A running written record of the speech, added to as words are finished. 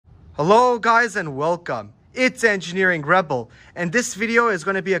Hello guys and welcome. It's Engineering Rebel and this video is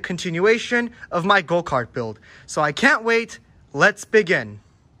going to be a continuation of my go-kart build. So I can't wait, let's begin.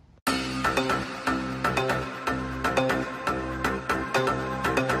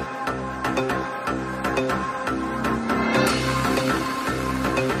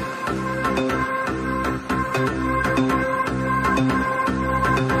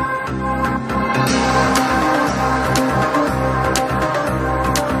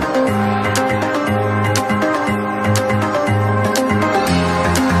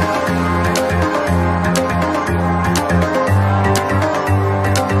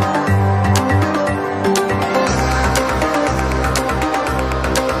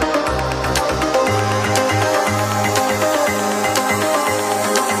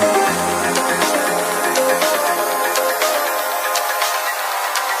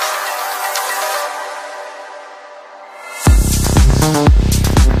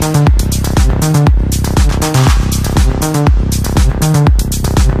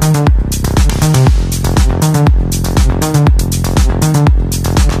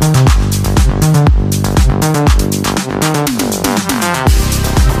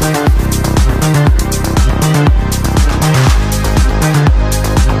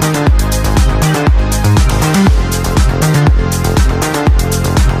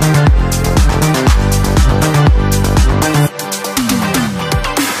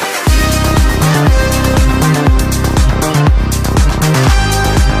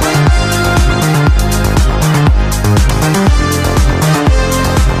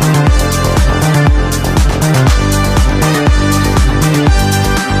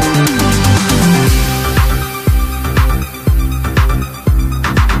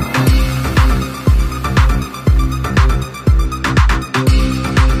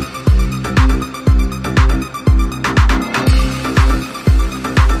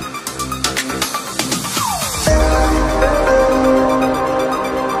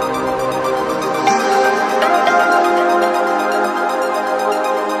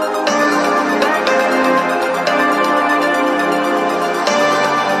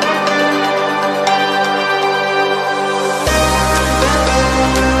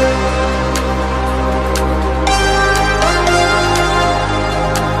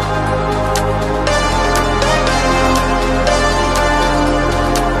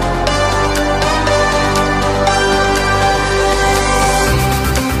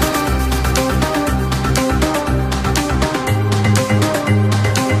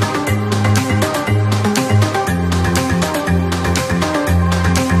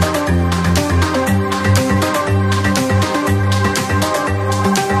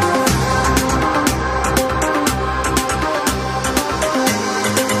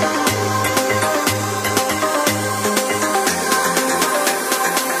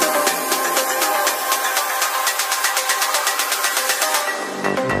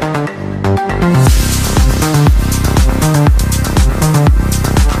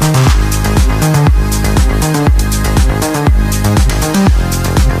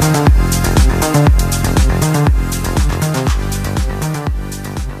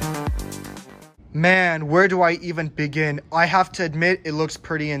 Man, where do I even begin? I have to admit, it looks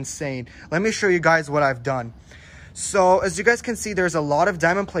pretty insane. Let me show you guys what I've done. So, as you guys can see, there's a lot of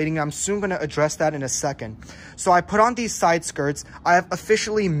diamond plating. I'm soon going to address that in a second. So, I put on these side skirts. I have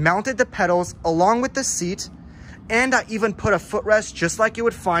officially mounted the pedals along with the seat. And I even put a footrest just like you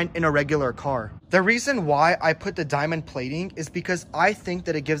would find in a regular car. The reason why I put the diamond plating is because I think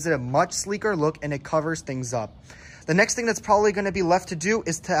that it gives it a much sleeker look and it covers things up. The next thing that's probably going to be left to do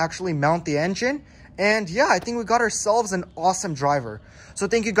is to actually mount the engine. And yeah, I think we got ourselves an awesome driver. So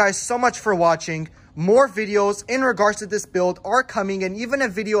thank you guys so much for watching. More videos in regards to this build are coming and even a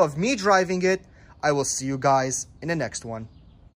video of me driving it. I will see you guys in the next one.